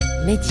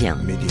Média.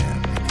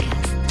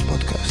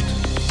 Podcast.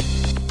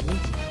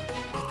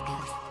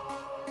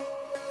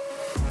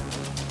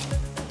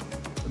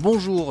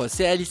 Bonjour,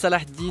 c'est Ali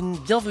Salahdine,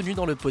 bienvenue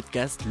dans le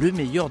podcast Le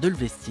meilleur de le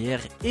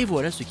vestiaire, et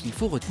voilà ce qu'il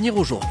faut retenir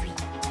aujourd'hui.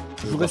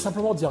 Je voudrais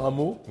simplement dire un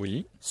mot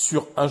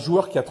sur un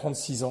joueur qui a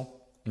 36 ans.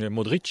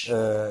 Modric.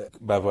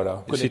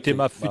 Voilà. C'était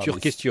ma future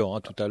question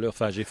tout à l'heure.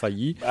 Enfin, j'ai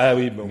failli. Ah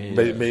oui,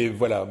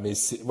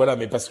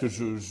 mais parce que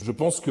je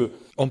pense que.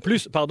 En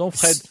plus,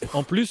 Fred.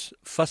 En plus,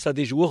 face à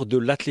des joueurs de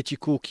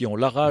l'Atlético qui ont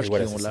la rage,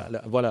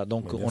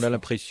 donc on a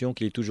l'impression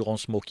qu'il est toujours en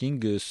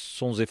smoking,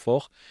 sans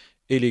effort,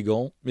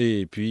 élégant,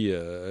 et puis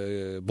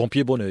bon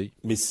pied, bon œil.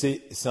 Mais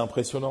c'est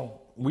impressionnant.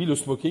 Oui, le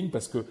smoking,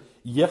 parce que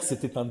hier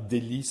c'était un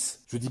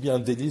délice. Je dis bien un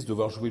délice de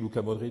voir jouer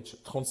Luka Modric,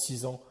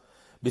 36 ans.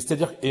 Mais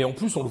c'est-à-dire, et en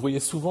plus on le voyait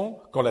souvent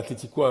quand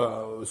l'Atlético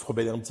se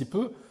rebellait un petit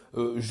peu,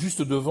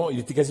 juste devant, il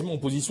était quasiment en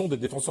position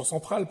d'être défenseur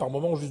central par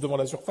moment, juste devant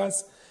la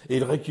surface, et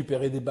il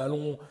récupérait des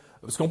ballons.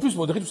 Parce qu'en plus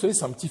Modric, vous savez,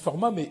 c'est un petit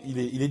format, mais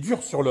il est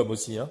dur sur l'homme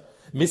aussi, hein.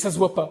 Mais ça se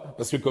voit pas,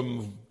 parce que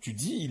comme tu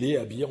dis, il est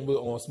habillé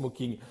en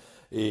smoking,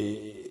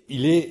 et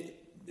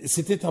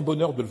c'était un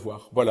bonheur de le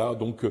voir. Voilà,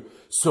 donc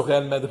ce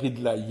Real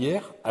Madrid-là,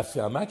 hier, a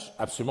fait un match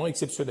absolument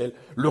exceptionnel.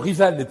 Le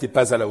rival n'était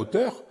pas à la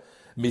hauteur,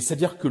 mais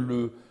c'est-à-dire que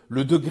le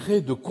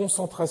degré de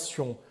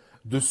concentration,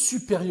 de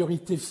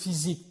supériorité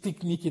physique,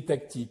 technique et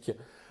tactique,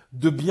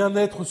 de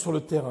bien-être sur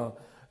le terrain,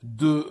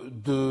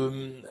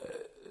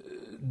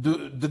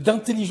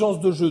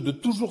 d'intelligence de jeu, de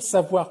toujours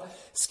savoir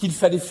ce qu'il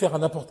fallait faire à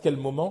n'importe quel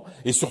moment,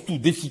 et surtout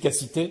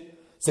d'efficacité,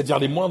 c'est-à-dire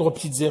les moindres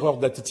petites erreurs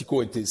de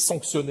l'Atlético étaient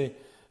sanctionnées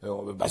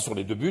sur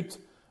les 2 buts.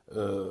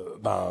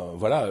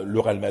 Le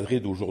Real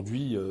Madrid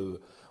aujourd'hui,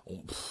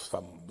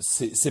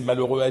 c'est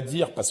malheureux à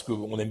dire parce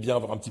qu'on aime bien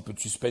avoir un petit peu de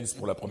suspense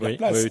pour la première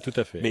place. Oui, tout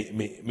à fait. Mais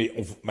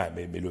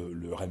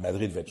le Real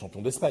Madrid va être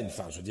champion d'Espagne.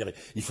 Enfin, je dirais,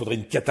 il faudrait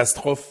une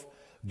catastrophe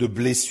de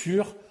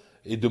blessures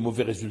et de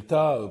mauvais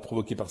résultats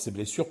provoqués par ces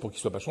blessures pour qu'il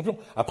soit pas champion.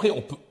 Après,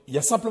 il y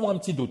a simplement un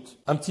petit doute.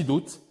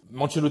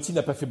 Ancelotti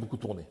n'a pas fait beaucoup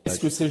tourner. Est-ce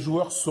que ces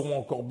joueurs seront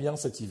encore bien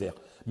cet hiver?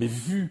 Mais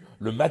vu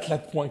le matelas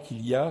de points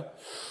qu'il y a,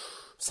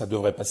 ça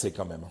devrait passer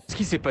quand même. Ce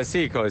qui s'est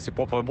passé, c'est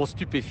probablement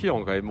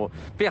stupéfiant quand même.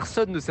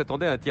 Personne ne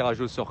s'attendait à un tirage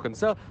au sort comme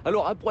ça.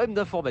 Alors un problème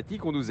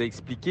d'informatique, on nous a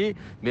expliqué,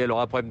 mais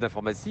alors un problème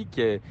d'informatique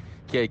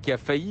qui a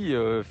failli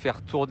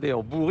faire tourner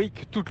en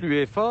bourrique toute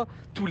l'UEFA,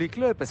 tous les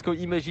clubs. Parce que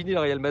imaginez le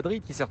Real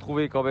Madrid qui s'est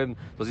retrouvé quand même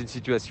dans une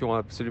situation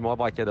absolument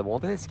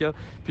abracadabrantesque,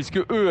 puisque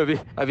eux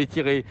avaient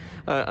tiré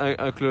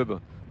un club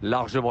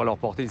largement à leur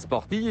portée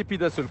sportive, et puis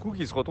d'un seul coup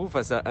qui se retrouve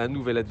face à un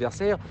nouvel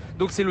adversaire.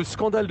 Donc c'est le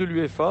scandale de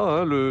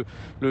l'UEFA, le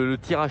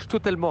tirage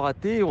totalement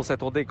raté. On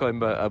s'attendait quand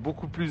même à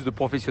beaucoup plus de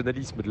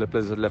professionnalisme de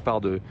la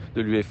part de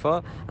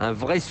l'UEFA. Un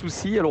vrai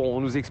souci. Alors on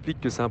nous explique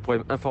que c'est un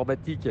problème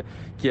informatique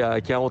qui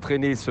a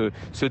entraîné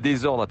ce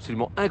désordre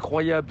absolument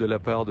incroyable de la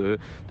part de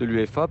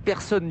l'UEFA.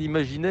 Personne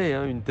n'imaginait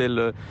une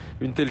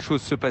telle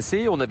chose se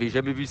passer. On n'avait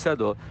jamais vu ça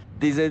dans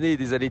des années et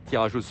des années de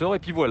tirage au sort. Et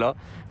puis voilà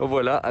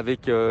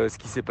avec ce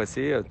qui s'est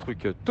passé, un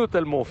truc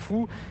totalement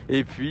fou.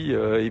 Et puis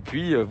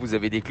vous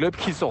avez des clubs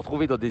qui se sont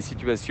retrouvés dans des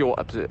situations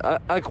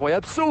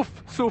incroyables,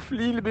 sauf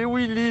Lille. Mais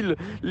oui,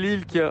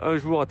 Lille qui a un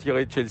jour a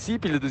tiré Chelsea,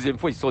 puis la deuxième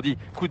fois ils se sont dit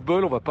coup de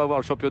bol, on va pas avoir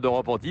le champion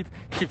d'Europe en titre.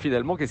 Puis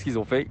finalement, qu'est-ce qu'ils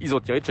ont fait? Ils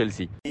ont tiré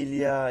Chelsea. Il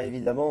y a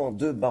évidemment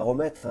 2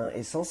 baromètres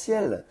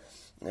essentiels.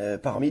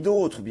 Parmi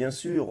d'autres, bien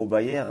sûr, au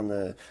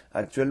Bayern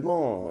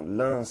actuellement.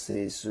 L'un,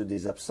 c'est ceux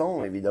des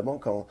absents, évidemment,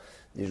 quand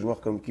des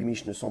joueurs comme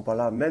Kimmich ne sont pas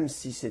là, même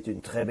si c'est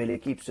une très belle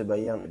équipe, ce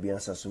Bayern, eh bien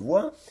ça se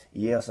voit.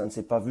 Hier, ça ne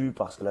s'est pas vu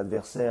parce que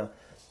l'adversaire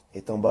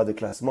est en bas de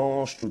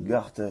classement.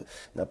 Stuttgart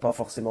n'a pas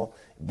forcément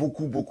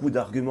beaucoup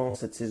d'arguments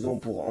cette saison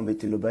pour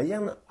embêter le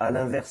Bayern. À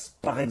l'inverse,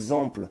 par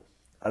exemple,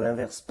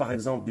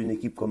 d'une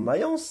équipe comme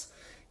Mayence,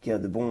 qui a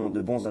de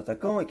bons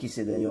attaquants et qui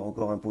s'est d'ailleurs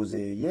encore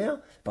imposé hier,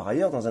 par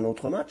ailleurs, dans un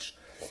autre match,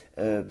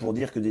 pour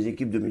dire que des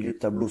équipes de milieu de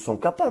tableau sont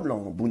capables,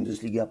 en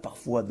Bundesliga,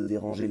 parfois, de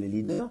déranger les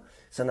leaders.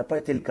 Ça n'a pas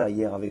été le cas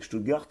hier avec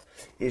Stuttgart.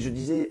 Et je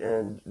disais,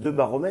 2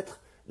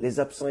 baromètres, les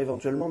absents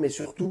éventuellement, mais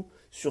surtout,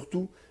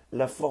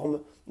 la forme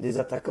des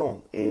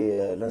attaquants et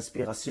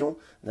l'inspiration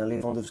d'un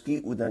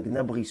Lewandowski ou d'un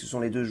Gnabry. Ce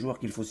sont les 2 joueurs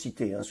qu'il faut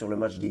citer sur le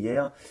match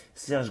d'hier.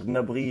 Serge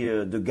Gnabry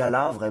de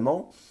gala,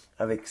 vraiment,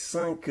 avec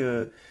 5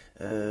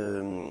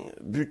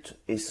 buts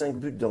et 5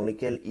 buts dans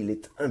lesquels il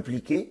est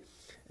impliqué.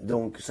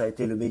 Donc ça a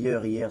été le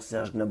meilleur hier,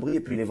 Serge Gnabry, et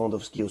puis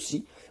Lewandowski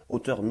aussi,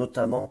 auteur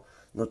notamment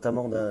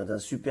d'un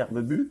superbe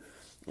but,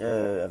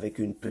 avec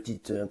un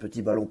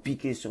petit ballon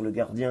piqué sur le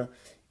gardien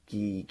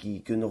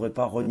que n'auraient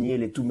pas renié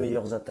les tout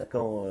meilleurs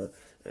attaquants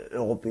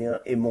européens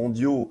et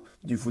mondiaux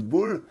du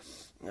football.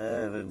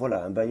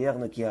 Un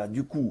Bayern qui a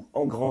du coup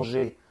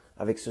engrangé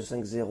avec ce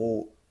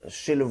 5-0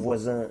 chez le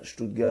voisin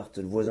Stuttgart,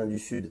 le voisin du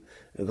Sud,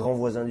 le grand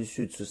voisin du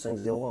Sud, ce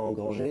 5-0 a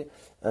engrangé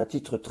un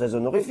titre très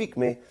honorifique,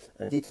 mais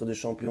un titre de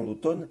champion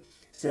d'automne.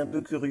 C'est un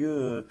peu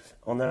curieux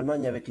en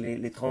Allemagne avec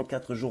les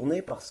 34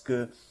 journées, parce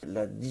que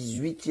la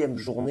 18e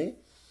journée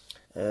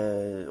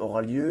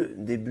aura lieu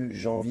début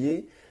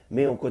janvier,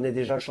 mais on connaît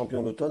déjà le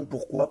champion d'automne.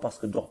 Pourquoi? Parce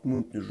que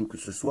Dortmund ne joue que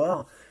ce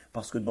soir.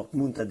 parce que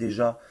Dortmund a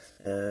déjà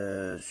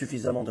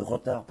suffisamment de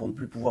retard pour ne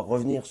plus pouvoir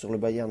revenir sur le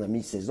Bayern à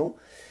mi-saison.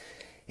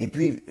 Et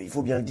puis, il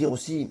faut bien le dire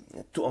aussi,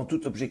 en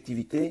toute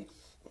objectivité,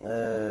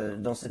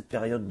 dans cette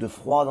période de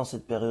froid, dans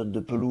cette période de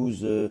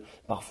pelouse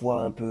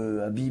parfois un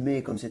peu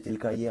abîmée, comme c'était le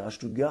cas hier à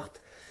Stuttgart,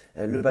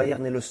 le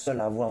Bayern est le seul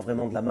à avoir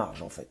vraiment de la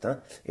marge en fait,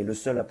 et le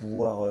seul à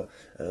pouvoir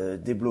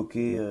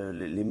débloquer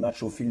les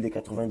matchs au fil des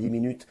 90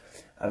 minutes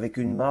avec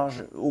une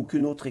marge.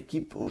 Aucune autre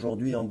équipe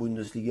aujourd'hui en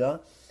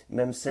Bundesliga,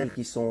 même celles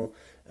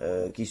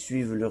qui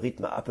suivent le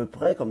rythme à peu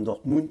près, comme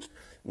Dortmund,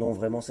 n'ont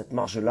vraiment cette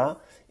marge-là.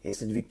 Et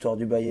cette victoire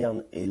du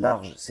Bayern est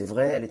large, c'est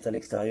vrai, elle est à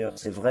l'extérieur,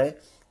 c'est vrai,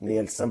 mais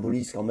elle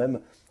symbolise quand même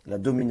la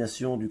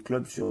domination du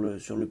club sur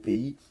le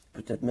pays,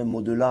 peut-être même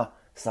au-delà.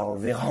 Ça, on le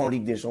verra en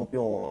Ligue des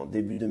Champions en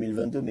début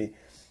 2022, mais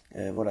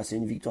voilà, c'est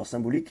une victoire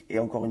symbolique. Et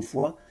encore une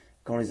fois,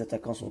 quand les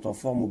attaquants sont en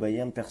forme au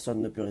Bayern,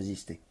 personne ne peut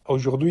résister.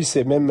 Aujourd'hui,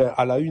 c'est même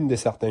à la une de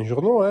certains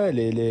journaux.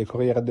 Les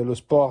Corriere dello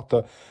Sport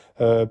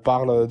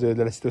parlent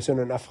de la situation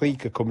en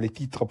Afrique comme les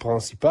titres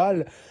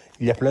principaux.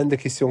 Il y a plein de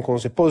questions qu'on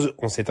se pose.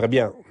 On sait très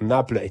bien,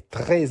 Naples est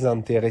très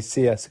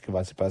intéressé à ce qui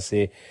va se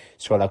passer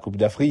sur la Coupe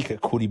d'Afrique.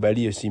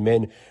 Koulibaly,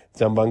 Osimhen,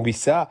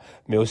 Zambanguissa,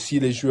 mais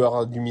aussi les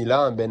joueurs du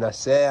Milan,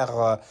 Benasser,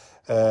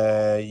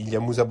 il y a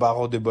Moussa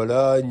Barro de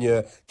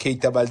Bologne,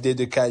 Keita Baldé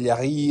de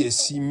Cagliari,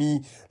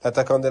 Simi,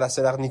 l'attaquant de la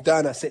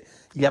Salernitana.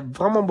 Il y a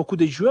vraiment beaucoup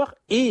de joueurs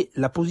et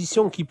la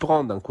position qu'ils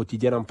prennent dans un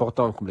quotidien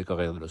important comme les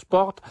Corriere dello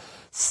Sport,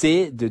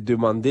 c'est de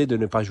demander de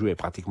ne pas jouer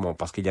pratiquement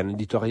parce qu'il y a un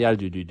éditorial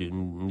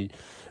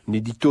un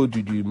édito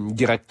du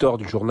directeur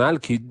du journal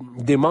qui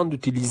demande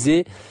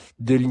d'utiliser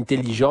de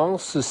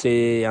l'intelligence,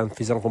 c'est en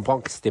faisant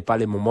comprendre que c'était pas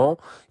le moment,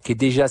 que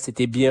déjà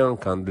c'était bien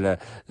quand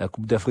la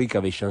Coupe d'Afrique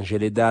avait changé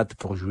les dates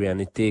pour jouer en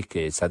été,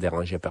 que ça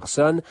dérangeait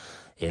personne.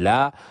 Et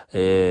là,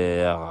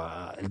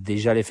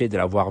 déjà l'effet de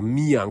l'avoir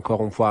mis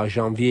encore une fois en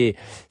janvier,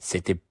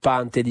 c'était pas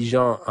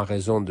intelligent en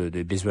raison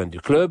des besoins du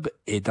club.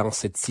 Et dans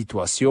cette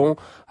situation,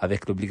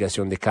 avec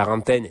l'obligation de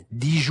quarantaine,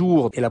 10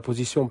 jours, et la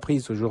position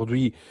prise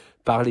aujourd'hui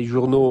par les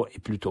journaux est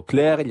plutôt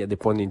claire, il y a des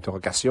points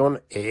d'interrogation,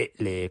 et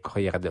les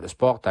Corriere dello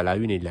Sport, à la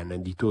une, il y a un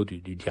édito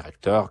du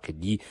directeur qui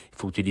dit il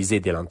faut utiliser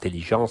de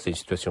l'intelligence, c'est une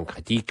situation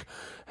critique.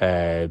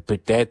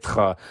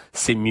 Peut-être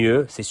c'est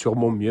mieux, c'est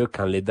sûrement mieux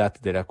quand les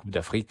dates de la Coupe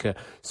d'Afrique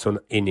sont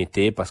en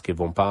été parce qu'ils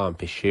vont pas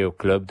empêcher au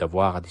club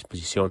d'avoir à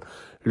disposition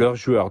leurs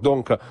joueurs.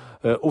 Donc,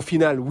 au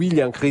final, oui, il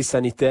y a une crise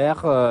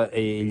sanitaire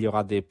et il y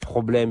aura des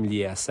problèmes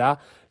liés à ça.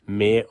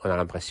 Mais on a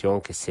l'impression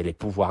que c'est les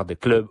pouvoirs des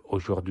clubs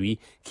aujourd'hui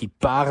qui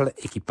parlent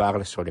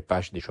sur les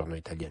pages des journaux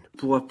italiens.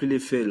 Pour rappeler les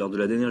faits, lors de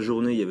la dernière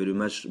journée, il y avait le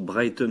match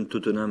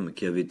Brighton-Tottenham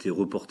qui avait été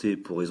reporté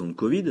pour raison de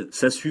Covid.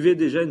 Ça suivait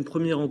déjà une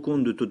première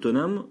rencontre de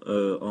Tottenham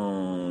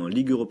en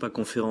Ligue Europa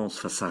Conférence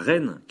face à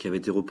Rennes qui avait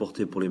été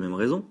reportée pour les mêmes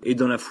raisons. Et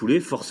dans la foulée,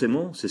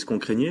 forcément, c'est ce qu'on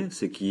craignait,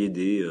 c'est qu'il y ait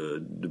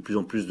de plus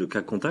en plus de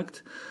cas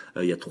contacts.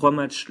 Il y a 3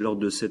 matchs lors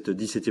de cette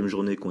 17e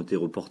journée qui ont été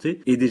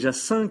reportés et déjà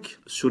 5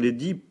 sur les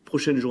 10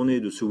 prochaines journées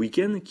de ce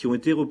week-end qui ont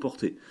été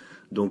reportés.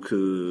 Donc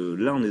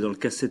là, on est dans le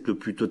casse-tête le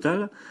plus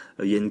total.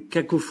 Il y a une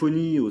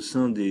cacophonie au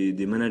sein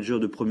des managers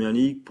de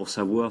Premierleague pour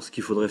savoir ce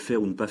qu'il faudrait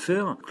faire ou ne pas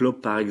faire.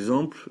 Klopp, par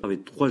exemple, avait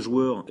 3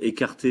 joueurs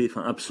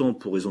absents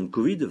pour raison de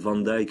Covid, Van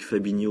Dijk,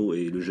 Fabinho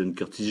et le jeune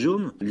Curtis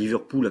Jones.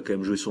 Liverpool a quand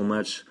même joué son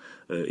match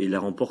et l'a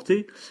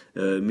remporté.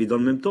 Mais dans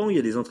le même temps, il y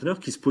a des entraîneurs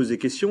qui se posent des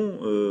questions.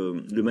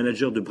 Le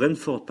manager de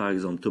Brentford, par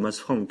exemple, Thomas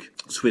Frank,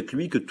 souhaite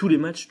lui que tous les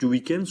matchs du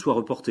week-end soient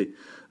reportés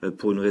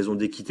pour une raison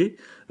d'équité.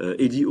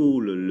 Eddie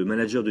Howe, le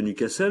manager de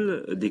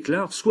Newcastle,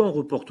 déclare soit on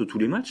reporte tous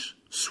les matchs,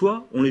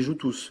 soit on les joue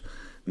tous.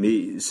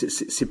 Mais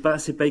c'est pas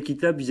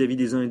équitable vis-à-vis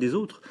des uns et des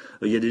autres.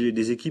 Il y a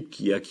des équipes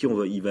à qui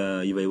il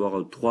va y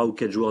avoir 3 ou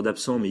 4 joueurs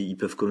d'absents, mais ils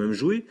peuvent quand même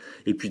jouer.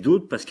 Et puis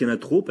d'autres, parce qu'il y en a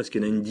trop, parce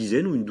qu'il y en a une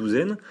dizaine ou une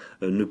douzaine,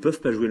 ne peuvent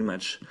pas jouer le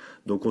match.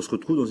 Donc on se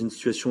retrouve dans une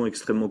situation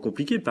extrêmement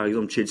compliquée. Par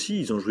exemple, Chelsea,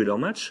 ils ont joué leur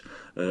match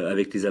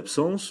avec les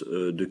absences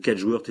de 4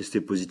 joueurs testés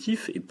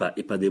positifs et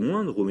pas des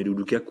moindres. Romelu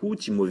Lukaku,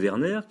 Timo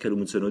Werner,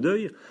 Callum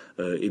Hudson-Odoi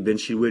et Ben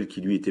Chilwell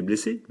qui lui était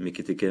blessé, mais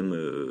qui était quand même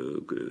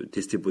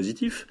testé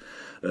positif.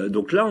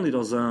 Donc là, on est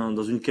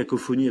dans une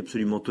cacophonie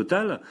absolument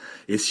totale.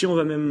 Et si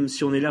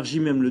on élargit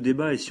même le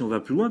débat et si on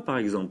va plus loin, par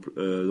exemple,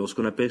 dans ce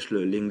qu'on appelle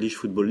l'English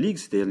Football League,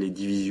 c'est-à-dire les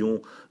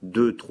divisions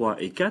 2, 3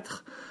 et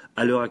 4,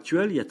 à l'heure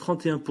actuelle, il y a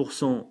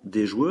 31%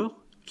 des joueurs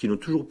qui n'ont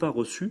toujours pas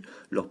reçu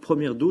leur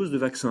première dose de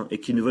vaccin et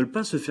qui ne veulent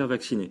pas se faire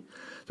vacciner.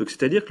 Donc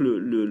c'est-à-dire que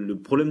le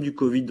problème du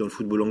Covid dans le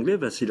football anglais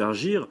va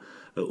s'élargir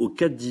aux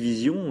 4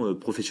 divisions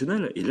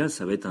professionnelles. Et là,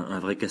 ça va être un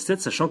vrai casse-tête,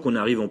 sachant qu'on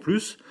arrive en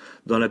plus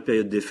dans la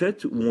période des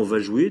fêtes où on va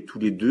jouer tous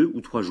les 2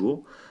 ou 3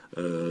 jours.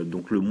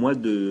 Donc le mois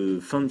de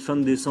fin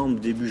de décembre,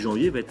 début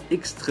janvier va être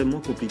extrêmement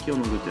compliqué en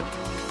Angleterre.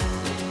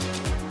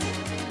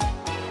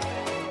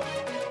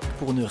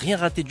 Pour ne rien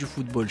rater du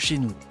football chez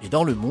nous et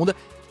dans le monde,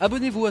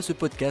 abonnez-vous à ce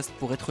podcast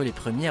pour être les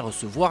premiers à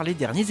recevoir les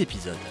derniers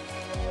épisodes.